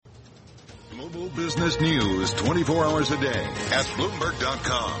Global business news 24 hours a day at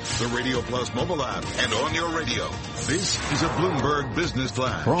Bloomberg.com, the Radio Plus mobile app, and on your radio. This is a Bloomberg Business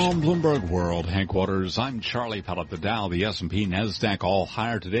Flash. From Bloomberg World headquarters, I'm Charlie Pellet. The Dow, the S&P, NASDAQ all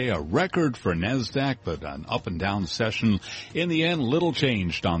higher today. A record for NASDAQ, but an up and down session. In the end, little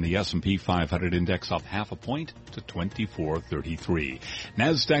changed on the S&P 500 index, up half a point to 2433.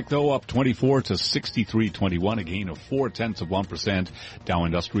 NASDAQ, though, up 24 to 6321, a gain of 0.4%. Dow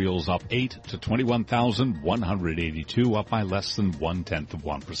Industrials up 8 to 21,182, up by less than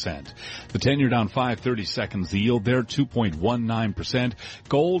 0.1%. The 10-year down 5/30 seconds. The yield there 2.19%.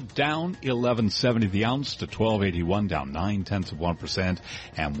 Gold down 11.70 the ounce to 12.81, down 0.9%.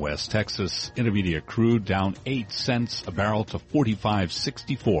 And West Texas Intermediate crude down 8 cents a barrel to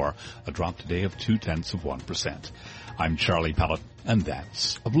 45.64, a drop today of 0.2%. I'm Charlie Pellet, and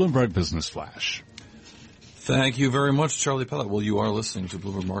that's a Bloomberg Business Flash. Thank you very much, Charlie Pellet. Well, you are listening to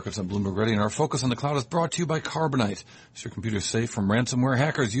Bloomberg Markets on Bloomberg Radio, and our focus on the cloud is brought to you by Carbonite. Is your computer safe from ransomware?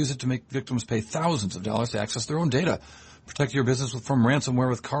 Hackers use it to make victims pay thousands of dollars to access their own data. Protect your business from ransomware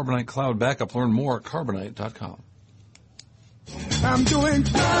with Carbonite Cloud Backup. Learn more at Carbonite.com. I'm doing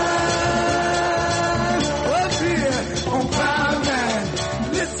fine up here on Cloud Nine.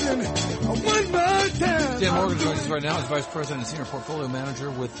 Listen, one more time. Dan Morgan joins us right now as Vice President and Senior Portfolio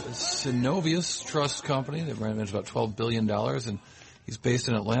Manager with Synovus Trust Company. They manage about $12 billion, and he's based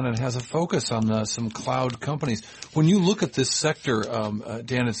in Atlanta and has a focus on some cloud companies. When you look at this sector,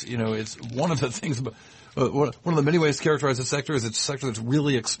 Dan, it's one of the things about one of the many ways to characterize the sector is it's a sector that's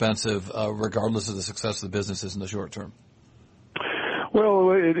really expensive, regardless of the success of the businesses in the short term.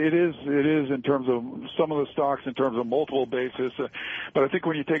 Well, it is in terms of some of the stocks in terms of multiple basis. But I think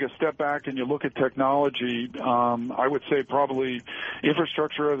when you take a step back and you look at technology, I would say probably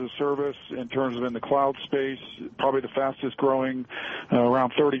infrastructure as a service in terms of in the cloud space, probably the fastest growing,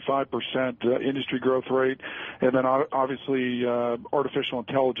 around 35% industry growth rate. And then obviously artificial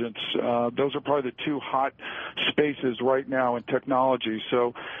intelligence. Those are probably the two hot spaces right now in technology.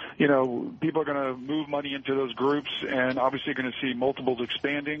 So, people are going to move money into those groups and obviously going to see multiples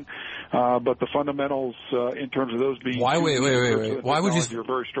expanding, but the fundamentals in terms of those being wait. Why would you? Are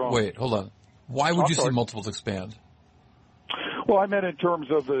very strong. Wait, hold on. Why would you see multiples expand? Well, I meant in terms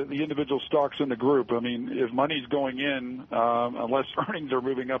of the individual stocks in the group. I mean, if money's going in, unless earnings are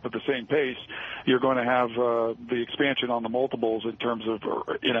moving up at the same pace, you're going to have the expansion on the multiples in terms of,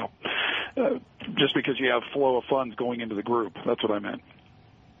 just because you have flow of funds going into the group. That's what I meant.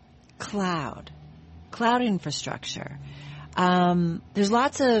 Cloud infrastructure. There's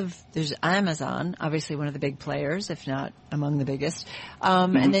Amazon, obviously one of the big players, if not among the biggest.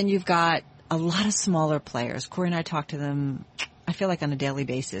 And then you've got a lot of smaller players. Cory and I talk to them, I feel like on a daily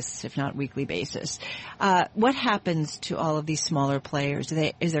basis, if not weekly basis. What happens to all of these smaller players?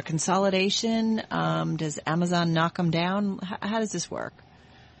 Is there consolidation? Does Amazon knock them down? How does this work?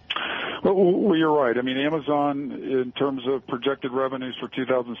 Well, you're right. I mean, Amazon, in terms of projected revenues for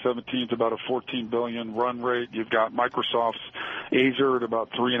 2017, is about a $14 billion run rate. You've got Microsoft's Azure at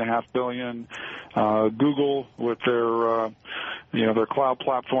about $3.5 billion. Google, with their cloud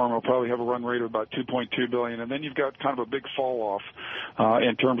platform, will probably have a run rate of about $2.2 billion. And then you've got kind of a big fall off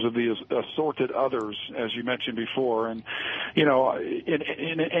in terms of the assorted others, as you mentioned before. And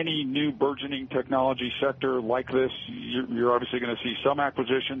in any new burgeoning technology sector like this, you're obviously going to see some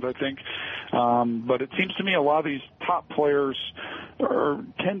acquisitions, I think. But it seems to me a lot of these top players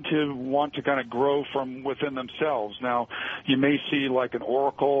tend to want to kind of grow from within themselves. Now, you may see like an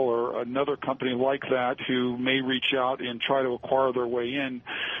Oracle or another company like that who may reach out and try to acquire their way in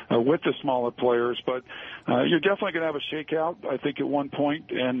with the smaller players. But you're definitely going to have a shakeout, I think, at one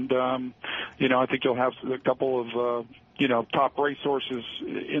point. And, I think you'll have a couple of top racehorses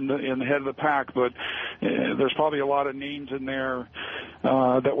in the head of the pack, but there's probably a lot of names in there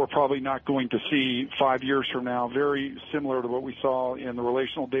that we're probably not going to see 5 years from now, very similar to what we saw in the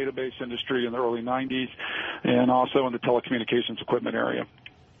relational database industry in the early 90s and also in the telecommunications equipment area.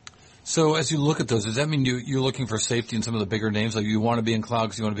 So as you look at those, does that mean you're looking for safety in some of the bigger names? Like you want to be in cloud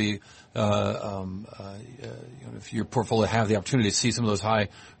because you want to be, if your portfolio have the opportunity to see some of those high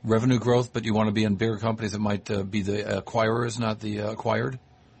revenue growth, but you want to be in bigger companies that might be the acquirers, not the acquired?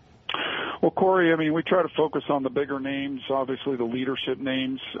 Well, Cory, I mean, we try to focus on the bigger names, obviously the leadership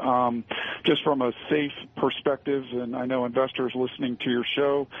names, just from a safe perspective. And I know investors listening to your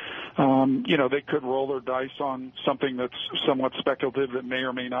show, they could roll their dice on something that's somewhat speculative that may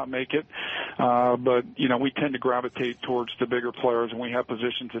or may not make it. But we tend to gravitate towards the bigger players, and we have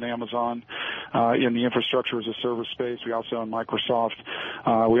positions in Amazon, in the infrastructure as a service space. We also own Microsoft.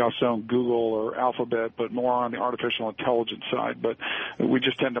 We also own Google or Alphabet, but more on the artificial intelligence side. But we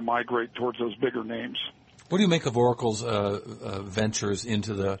just tend to migrate towards towards those bigger names. What do you make of Oracle's ventures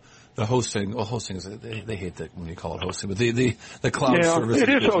into the hosting? Well, hosting is they hate that when you call it hosting, but the cloud service. It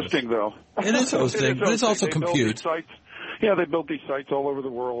is business. Hosting, though. It is hosting, but it's also compute. Yeah, they build these sites all over the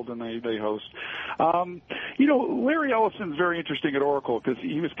world, and they host. Larry Ellison's very interesting at Oracle because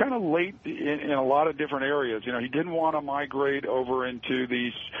he was kind of late in a lot of different areas. He didn't want to migrate over into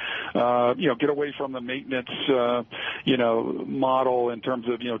these, get away from the maintenance, model in terms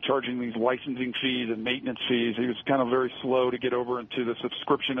of, charging these licensing fees and maintenance fees. He was kind of very slow to get over into the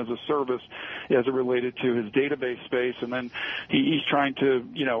subscription as a service as it related to his database space. And then he's trying to,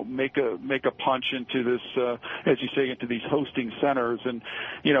 make a punch into this, as you say, into these hosting centers. And,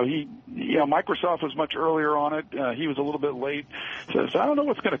 Microsoft was much earlier on it. He was a little bit late. So I don't know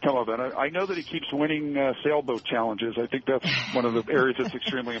what's going to come of it. I know that he keeps winning sailboat challenges. I think that's one of the areas that's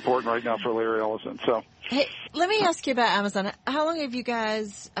extremely important right now for Larry Ellison. So, hey, let me ask you about Amazon. How long have you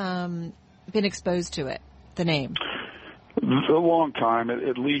guys been exposed to it, the name? A long time,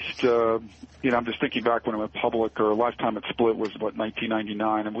 at least, I'm just thinking back when it went public, or last time it split was,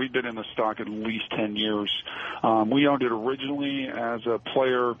 1999, and we've been in the stock at least 10 years. We owned it originally as a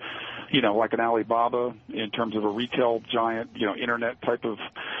player, like an Alibaba in terms of a retail giant, internet type of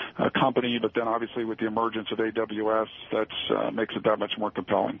company, but then obviously with the emergence of AWS, that's makes it that much more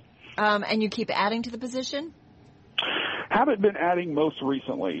compelling. And you keep adding to the position? Haven't been adding most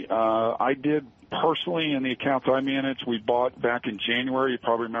recently. I did personally in the accounts I manage. We bought back in January. You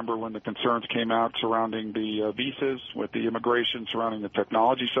probably remember when the concerns came out surrounding the visas with the immigration surrounding the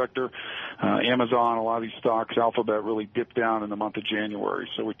technology sector. Amazon, a lot of these stocks, Alphabet really dipped down in the month of January,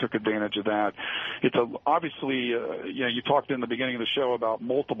 so we took advantage of that. It's obviously, you talked in the beginning of the show about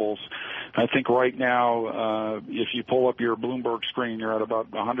multiples. I think right now, if you pull up your Bloomberg screen, you're at about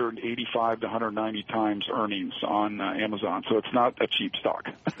 185 to 190 times earnings on Amazon, so it's not a cheap stock.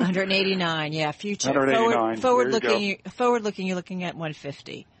 189, yeah. Future forward-looking, you're looking at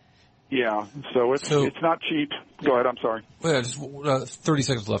 150. Yeah, so it's not cheap. Go ahead. I'm sorry. Well, just 30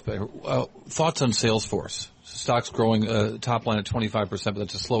 seconds left. Thoughts on Salesforce? Stock's growing top line at 25%, but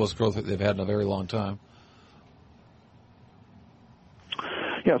that's the slowest growth that they've had in a very long time.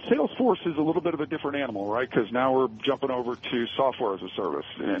 Yeah, Salesforce is a little bit of a different animal, right? Because now we're jumping over to software as a service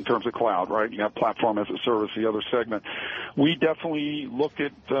in terms of cloud, right? You have platform as a service, the other segment. We definitely look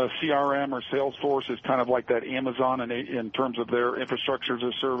at CRM or Salesforce as kind of like that Amazon in terms of their infrastructure as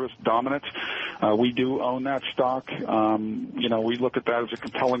a service dominance. We do own that stock. We look at that as a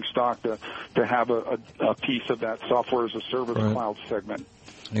compelling stock to have a piece of that software as a service cloud segment.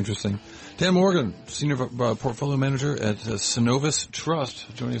 Interesting. Dan Morgan, Senior Portfolio Manager at Synovus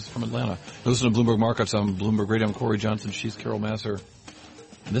Trust, joining us from Atlanta. Listen to Bloomberg Markets on Bloomberg Radio. I'm Cory Johnson. She's Carol Massar.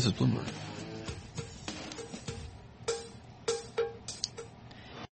 And this is Bloomberg.